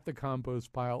at the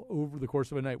compost pile over the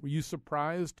course of a night, were you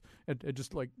surprised at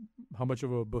just like how much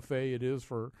of a buffet it is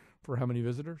for how many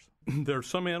visitors? There are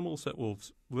some animals that will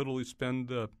literally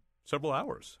spend several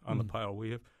hours on the pile.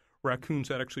 We have raccoons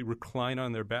that actually recline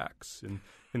on their backs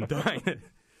and dine.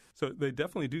 So they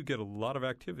definitely do get a lot of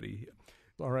activity.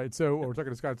 All right, so we're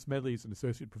talking to Scott Smedley. He's an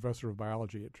associate professor of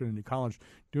biology at Trinity College,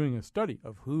 doing a study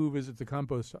of who visits the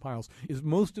compost piles. Is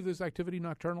most of this activity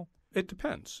nocturnal? It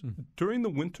depends. During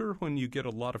the winter, when you get a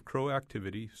lot of crow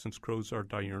activity, since crows are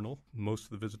diurnal, most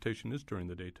of the visitation is during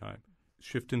the daytime.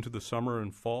 Shift into the summer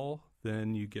and fall,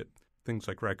 then you get things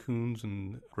like raccoons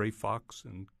and gray fox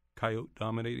and coyote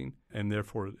dominating, and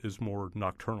therefore it is more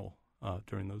nocturnal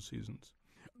during those seasons.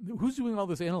 Who's doing all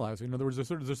this analyzing? In other words, there's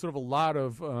sort of a lot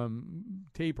of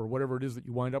tape or whatever it is that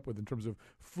you wind up with in terms of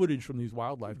footage from these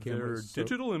wildlife cameras. They're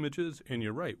digital images, and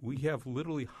you're right. We have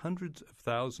literally hundreds of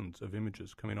thousands of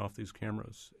images coming off these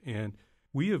cameras. And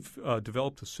we have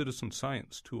developed a citizen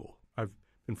science tool. I've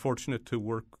been fortunate to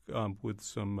work with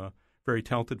some very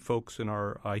talented folks in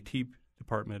our IT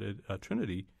department at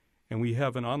Trinity, and we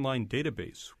have an online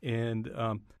database. And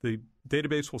the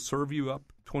database will serve you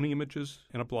up 20 images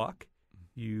in a block.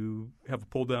 You have a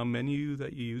pull-down menu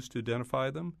that you use to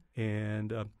identify them,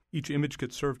 and each image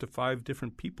gets served to 5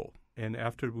 different people. And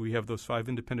after we have those 5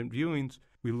 independent viewings,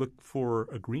 we look for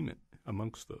agreement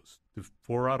amongst those. If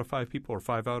 4 out of 5 people or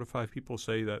 5 out of 5 people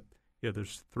say that, yeah,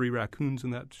 there's 3 raccoons in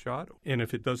that shot, and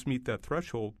if it does meet that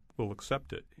threshold, we'll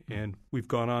accept it. And we've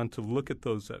gone on to look at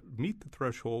those that meet the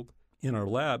threshold in our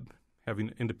lab,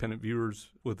 having independent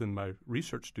viewers within my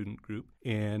research student group,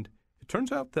 and it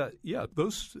turns out that, yeah,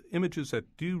 those images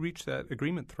that do reach that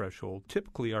agreement threshold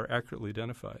typically are accurately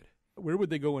identified. Where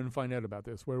would they go and find out about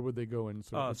this? Where would they go and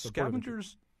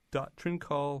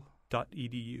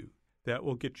scavengers.trincol.edu. That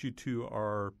will get you to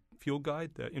our field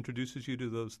guide that introduces you to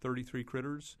those 33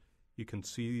 critters. You can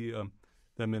see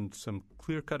them in some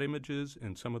clear-cut images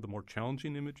and some of the more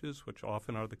challenging images, which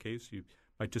often are the case. You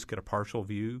might just get a partial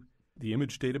view. The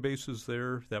image database is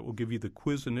there that will give you the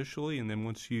quiz initially, and then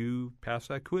once you pass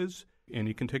that quiz, and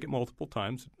you can take it multiple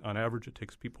times. On average, it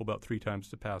takes people about 3 times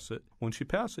to pass it. Once you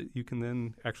pass it, you can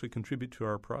then actually contribute to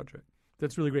our project.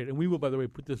 That's really great. And we will, by the way,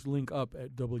 put this link up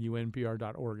at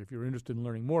WNPR.org. If you're interested in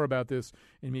learning more about this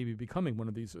and maybe becoming one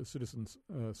of these citizens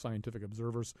scientific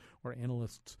observers or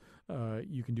analysts,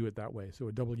 you can do it that way. So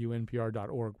at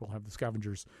WNPR.org, we'll have the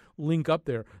Scavengers link up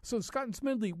there. So Scott and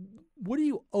Smedley, what do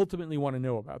you ultimately want to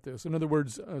know about this? In other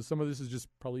words, some of this is just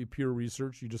probably pure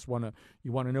research. You want to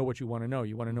know what you want to know.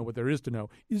 You want to know what there is to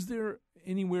know. Is there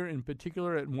anywhere in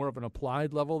particular at more of an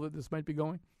applied level that this might be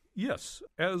going? Yes.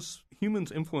 As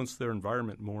humans influence their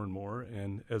environment more and more,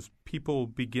 and as people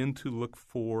begin to look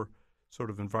for sort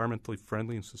of environmentally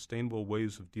friendly and sustainable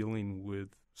ways of dealing with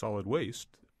solid waste,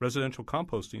 residential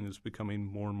composting is becoming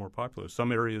more and more popular.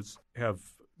 Some areas have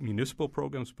municipal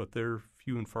programs, but they're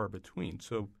few and far between.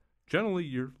 So generally,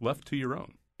 you're left to your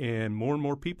own. And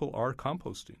more people are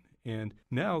composting. And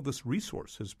now this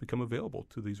resource has become available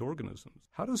to these organisms.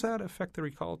 How does that affect their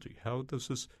ecology? How does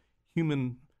this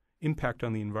human impact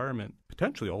on the environment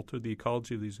potentially alter the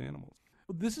ecology of these animals?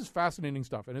 This is fascinating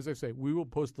stuff. And as I say, we will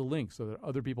post the link so that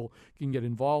other people can get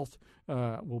involved.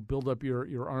 We'll build up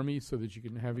your army so that you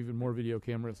can have even more video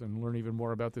cameras and learn even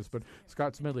more about this. But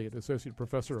Scott Smedley, the Associate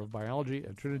Professor of Biology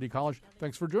at Trinity College,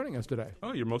 thanks for joining us today.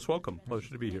 Oh, you're most welcome.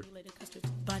 Pleasure to be here.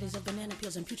 Bodies of banana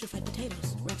peels and putrefied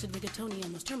potatoes. Rancid rigatoni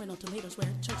and most terminal tomatoes. Where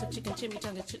chunks of chicken,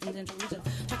 chimichanga, chitlins, and chorizo.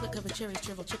 Chocolate-covered cherries,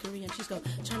 chervil, chicory, and Chisco.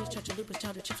 Chinese chachalupas,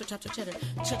 chowder, chips with chopped cheddar.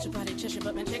 Church-bodied Cheshire,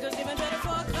 but manchego's even better for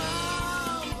combo.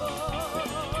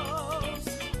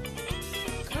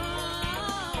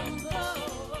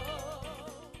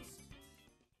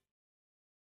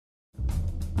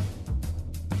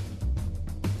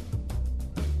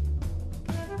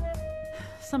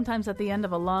 Sometimes at the end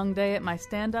of a long day at my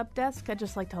stand-up desk, I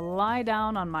just like to lie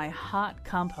down on my hot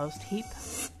compost heap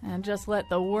and just let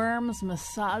the worms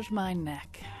massage my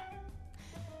neck.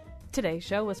 Today's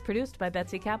show was produced by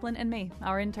Betsy Kaplan and me.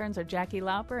 Our interns are Jackie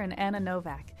Lauper and Anna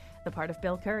Novak. The part of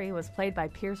Bill Curry was played by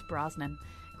Pierce Brosnan.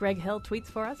 Greg Hill tweets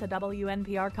for us at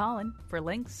WNPR Colin. For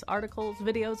links, articles,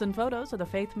 videos, and photos of the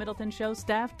Faith Middleton Show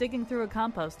staff digging through a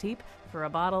compost heap for a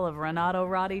bottle of Renato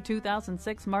Roddi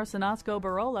 2006 Marcinasco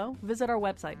Barolo, visit our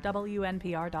website,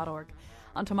 WNPR.org.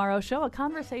 On tomorrow's show, a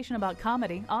conversation about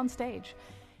comedy on stage.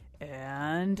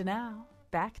 And now,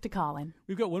 back to Colin.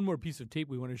 We've got one more piece of tape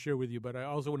we want to share with you, but I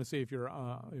also want to say if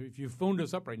you've phoned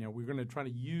us up right now, we're going to try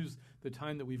to use the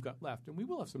time that we've got left, and we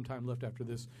will have some time left after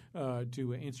this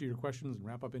to answer your questions and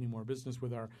wrap up any more business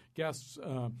with our guests.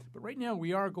 But right now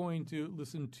we are going to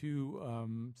listen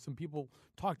to some people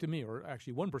talk to me, or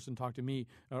actually one person talked to me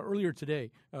earlier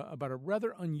today about a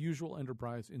rather unusual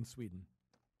enterprise in Sweden.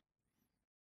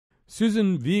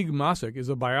 Susan Wig-Masek is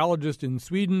a biologist in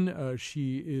Sweden.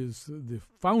 She is the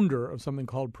founder of something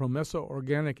called Promessa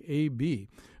Organic AB,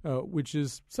 which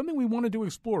is something we wanted to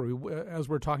explore. As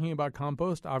we're talking about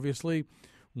compost, obviously,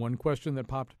 one question that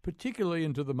popped particularly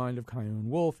into the mind of Kyone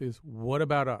Wolf is, what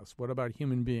about us? What about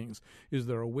human beings? Is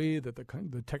there a way that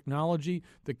the technology,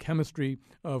 the chemistry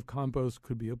of compost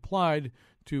could be applied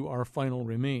to our final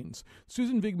remains?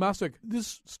 Susan Vigmasek,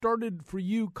 this started for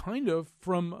you kind of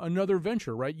from another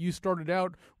venture, right? You started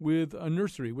out with a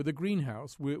nursery, with a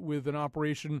greenhouse, with an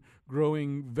operation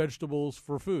growing vegetables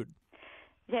for food.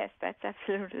 Yes, that's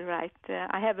absolutely right.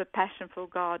 I have a passion for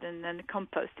garden and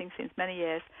composting since many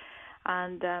years,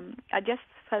 and I just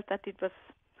felt that it was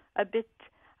a bit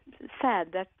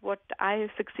sad that what I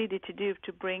succeeded to do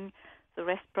to bring the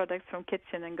rest products from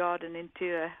kitchen and garden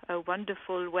into a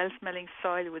wonderful, well-smelling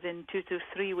soil within 2 to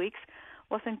 3 weeks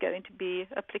wasn't going to be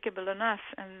applicable on us,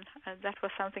 and that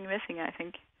was something missing, I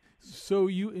think. So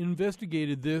you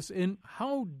investigated this, and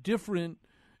how different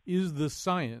is the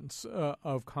science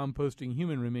of composting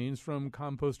human remains from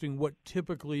composting what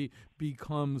typically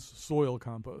becomes soil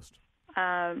compost?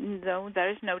 No,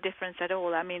 there is no difference at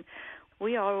all. I mean,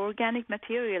 we are organic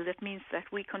material. That means that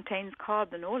we contain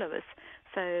carbon, all of us.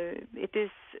 So it is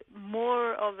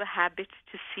more of a habit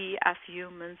to see us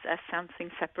humans as something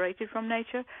separated from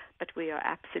nature, but we are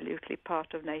absolutely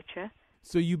part of nature.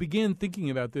 So you began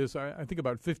thinking about this, I think,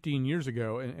 about 15 years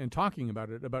ago, and talking about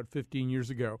it about 15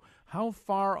 years ago. How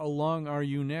far along are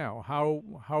you now?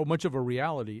 How much of a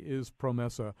reality is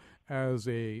Promessa as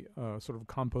a sort of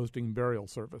composting burial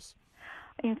service?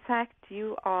 In fact,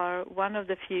 you are one of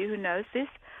the few who knows this,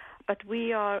 but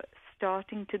we are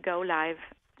starting to go live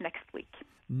next week.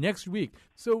 Next week.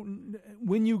 So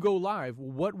when you go live,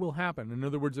 what will happen? In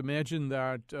other words, imagine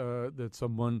that that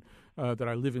someone that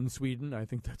I live in Sweden, I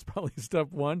think that's probably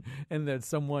step one, and that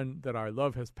someone that I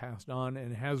love has passed on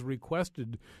and has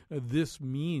requested this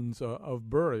means of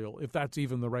burial, if that's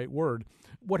even the right word.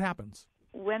 What happens?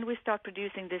 When we start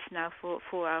producing this now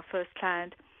for our first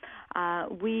client,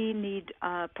 we need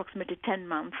approximately 10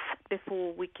 months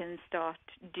before we can start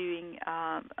doing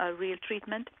a real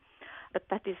treatment. But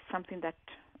that is something that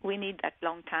we need that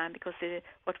long time because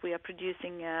what we are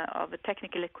producing of the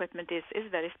technical equipment is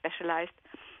very specialized.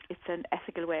 It's an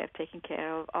ethical way of taking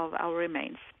care of our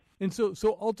remains. And so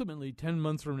ultimately, 10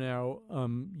 months from now,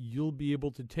 you'll be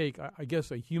able to take, I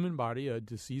guess, a human body, a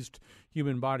deceased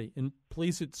human body, and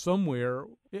place it somewhere.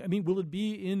 I mean, will it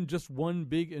be in just one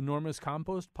big, enormous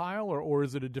compost pile, or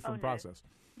is it a different process?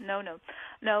 No.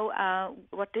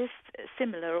 What is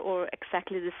similar or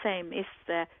exactly the same is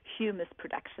the humus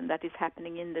production that is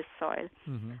happening in the soil.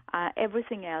 Mm-hmm.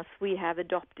 Everything else we have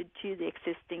adopted to the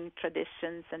existing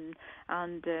traditions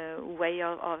and way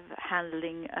of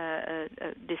handling a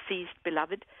deceased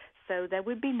beloved. So there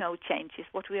will be no changes.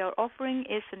 What we are offering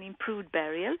is an improved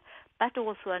burial, but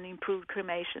also an improved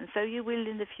cremation. So you will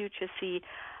in the future see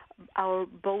our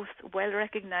both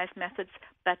well-recognized methods,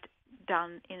 but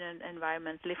done in an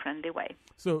environmentally friendly way.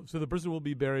 So the person will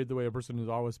be buried the way a person is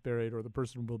always buried, or the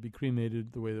person will be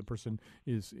cremated the way the person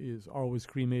is always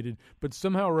cremated. But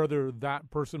somehow or other, that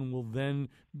person will then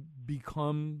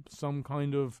become some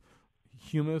kind of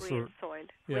humus real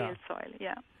soil.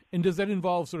 Yeah. And does that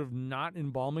involve sort of not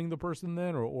embalming the person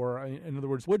then, or in other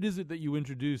words, what is it that you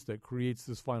introduce that creates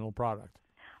this final product?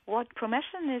 What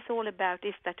Promession is all about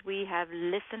is that we have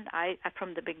listened.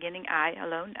 From the beginning,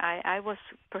 I was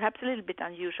perhaps a little bit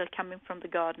unusual coming from the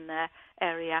garden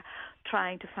area,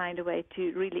 trying to find a way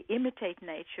to really imitate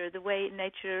nature, the way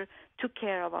nature took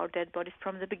care of our dead bodies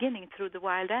from the beginning through the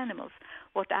wild animals.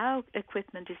 What our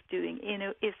equipment is doing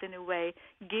is in a way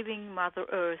giving Mother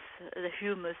Earth, the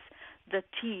humus, the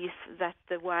teeth that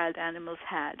the wild animals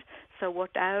had. So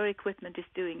what our equipment is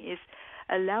doing is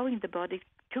allowing the body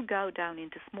to go down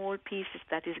into small pieces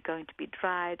that is going to be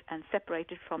dried and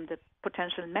separated from the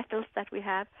potential metals that we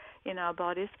have in our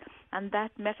bodies. And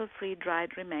that metal-free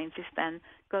dried remains is then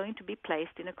going to be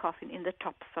placed in a coffin in the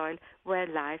topsoil where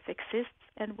life exists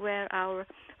and where our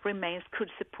remains could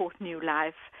support new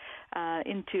life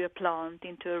into a plant,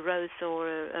 into a rose or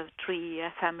a tree,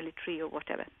 a family tree or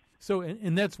whatever. So,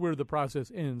 and that's where the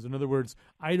process ends. In other words,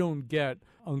 I don't get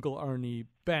Uncle Arnie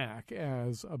back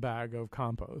as a bag of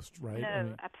compost, right?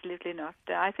 No, absolutely not.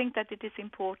 I think that it is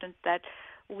important that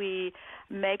we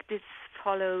make this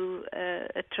follow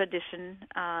a tradition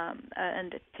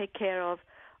and take care of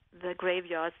the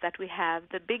graveyards that we have.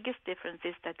 The biggest difference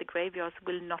is that the graveyards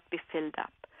will not be filled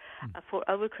up. For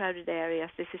overcrowded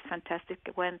areas, this is fantastic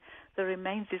when the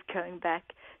remains is going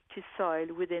back to soil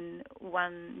within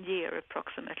 1 year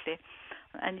approximately.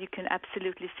 And you can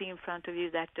absolutely see in front of you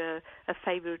that a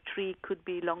favorite tree could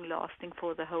be long-lasting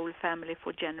for the whole family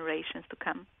for generations to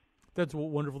come. That's a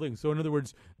wonderful thing. So in other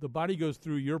words, the body goes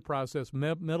through your process.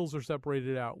 Metals are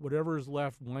separated out. Whatever is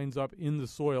left winds up in the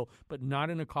soil, but not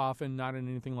in a coffin, not in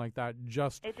anything like that.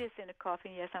 Just It is in a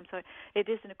coffin. Yes, I'm sorry. It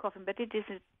is in a coffin, but it is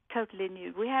totally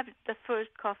new. We have the first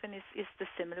coffin is the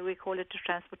similar. We call it the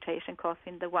transportation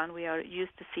coffin, the one we are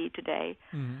used to see today.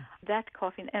 Mm-hmm. That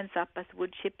coffin ends up as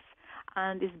wood chips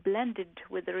and is blended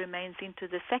with the remains into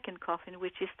the second coffin,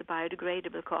 which is the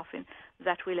biodegradable coffin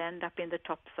that will end up in the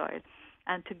topsoil.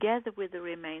 And together with the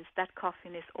remains, that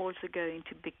coffin is also going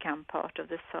to become part of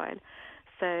the soil.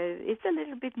 So it's a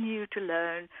little bit new to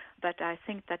learn, but I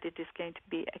think that it is going to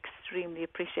be extremely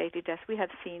appreciated, as we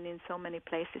have seen in so many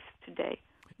places today.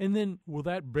 And then will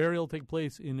that burial take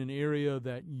place in an area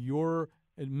that you're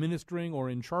administering or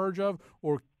in charge of,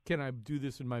 or can I do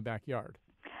this in my backyard?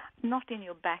 Not in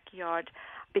your backyard,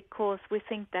 because we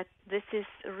think that this is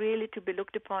really to be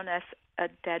looked upon as a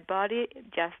dead body,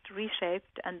 just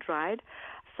reshaped and dried.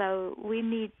 So we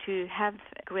need to have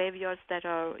graveyards that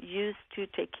are used to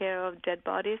take care of dead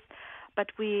bodies, but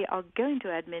we are going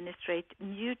to administrate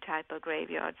new type of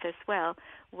graveyards as well,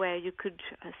 where you could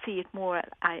see it more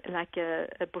like a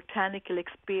botanical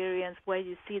experience, where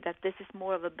you see that this is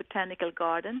more of a botanical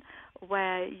garden,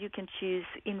 where you can choose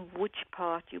in which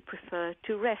part you prefer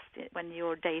to rest when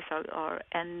your days are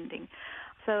ending.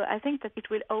 So I think that it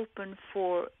will open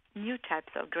for new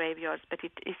types of graveyards, but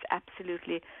it is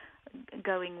absolutely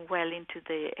going well into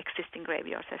the existing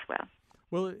graveyards as well.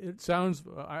 Well, it sounds,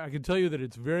 I can tell you that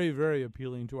it's very, very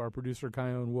appealing to our producer,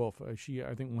 Kyone Wolf. She,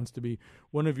 I think, wants to be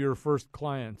one of your first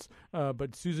clients.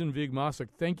 But Susan Vig-Mosick,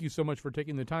 thank you so much for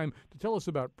taking the time to tell us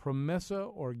about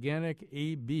Promessa Organic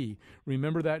AB.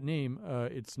 Remember that name.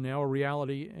 It's now a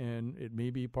reality, and it may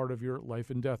be part of your life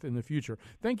and death in the future.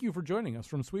 Thank you for joining us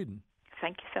from Sweden.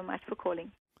 Thank you so much for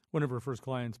calling. One of her first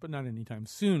clients, but not anytime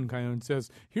soon, Kyone says.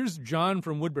 Here's John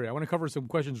from Woodbury. I want to cover some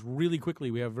questions really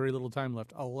quickly. We have very little time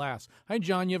left, alas. Hi,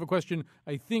 John. You have a question,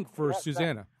 I think, for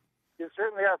Susanna. You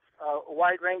certainly have a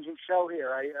wide-ranging show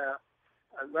here.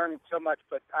 I'm learning so much,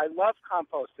 but I love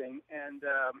composting. And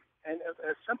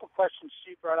a simple question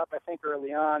she brought up, I think,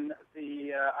 early on,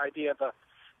 the idea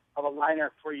of a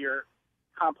liner for your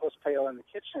compost pail in the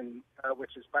kitchen,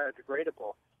 which is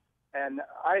biodegradable. And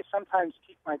I sometimes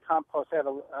keep my compost. I have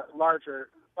a larger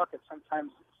bucket.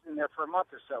 Sometimes it's in there for a month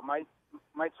or so. Might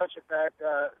such a bag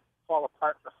fall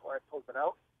apart before I pull it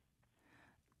out?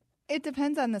 It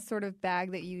depends on the sort of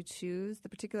bag that you choose. The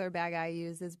particular bag I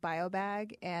use is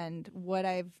BioBag, and what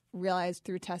I've realized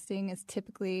through testing is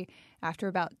typically after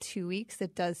about 2 weeks,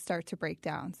 it does start to break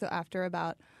down. So after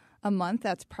about a month,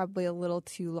 that's probably a little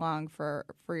too long for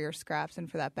your scraps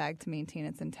and for that bag to maintain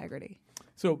its integrity.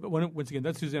 So once again,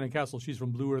 that's Susanna Castle. She's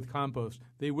from Blue Earth Compost.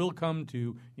 They will come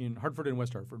to in Hartford and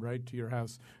West Hartford, right, to your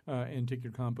house and take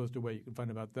your compost away. You can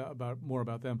find more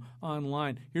about them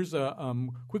online. Here's a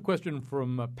quick question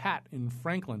from Pat in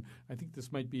Franklin. I think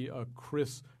this might be a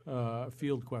Chris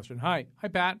Field question. Hi,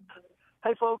 Pat.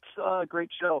 Hey, folks. Great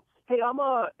show. Hey, I'm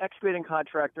a excavating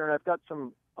contractor, and I've got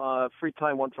some free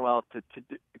time once in a while to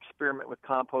experiment with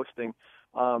composting.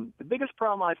 The biggest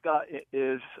problem I've got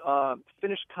is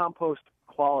finished compost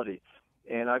quality.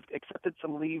 And I've accepted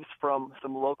some leaves from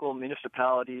some local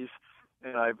municipalities,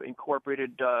 and I've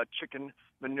incorporated chicken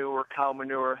manure, cow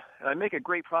manure, and I make a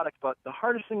great product. But the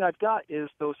hardest thing I've got is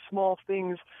those small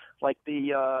things like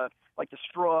the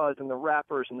straws and the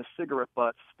wrappers and the cigarette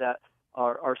butts that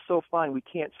are so fine we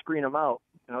can't screen them out.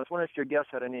 And I was wondering if your guests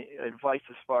had any advice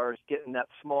as far as getting that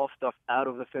small stuff out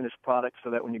of the finished product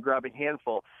so that when you grab a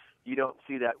handful, you don't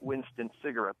see that Winston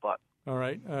cigarette butt. All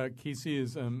right. Casey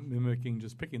is mimicking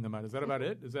just picking them out. Is that about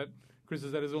it? Chris,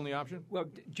 is that his only option? Well,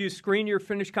 do you screen your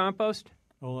finished compost?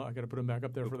 Hold on. I got to put him back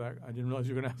up there for that. I didn't realize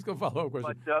you were going to ask a follow-up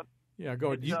question. But, yeah,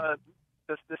 go ahead.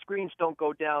 The screens don't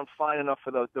go down fine enough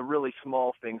for the really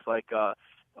small things like I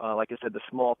said, the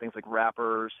small things like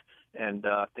wrappers and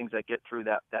things that get through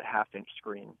that half-inch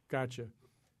screen. Gotcha.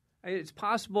 It's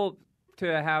possible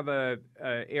to have a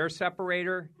air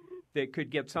separator that could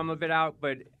get some of it out,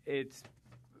 but it's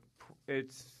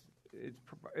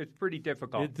pretty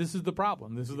difficult. This is the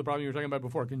problem. This is the problem you were talking about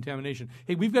before, contamination.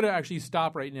 Hey, we've got to actually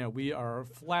stop right now. We are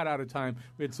flat out of time.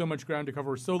 We had so much ground to cover.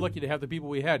 We're so lucky to have the people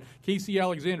we had. Casey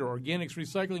Alexander, Organics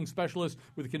Recycling Specialist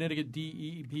with Connecticut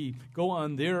DEP. Go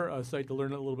on their site to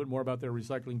learn a little bit more about their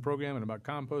recycling program and about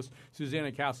compost.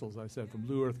 Susanna Castle, as I said, from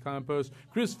Blue Earth Compost.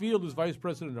 Chris Field is Vice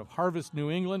President of Harvest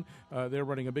New England. They're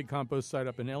running a big compost site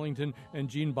up in Ellington. And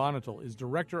Gene Bonital is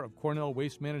Director of Cornell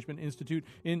Waste Management Institute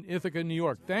in Ithaca, New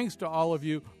York. Thanks to all of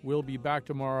you. We'll be back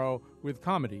tomorrow with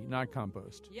comedy, not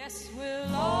compost. Yes,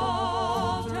 we'll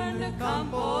all turn to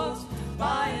compost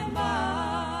by and by.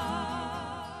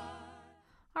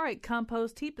 All right. right,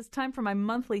 Compost Heap, it's time for my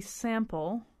monthly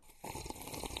sample.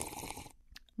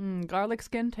 Garlic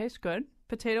skin tastes good.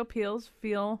 Potato peels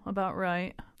feel about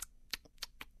right.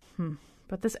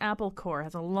 But this apple core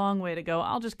has a long way to go.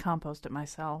 I'll just compost it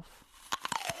myself.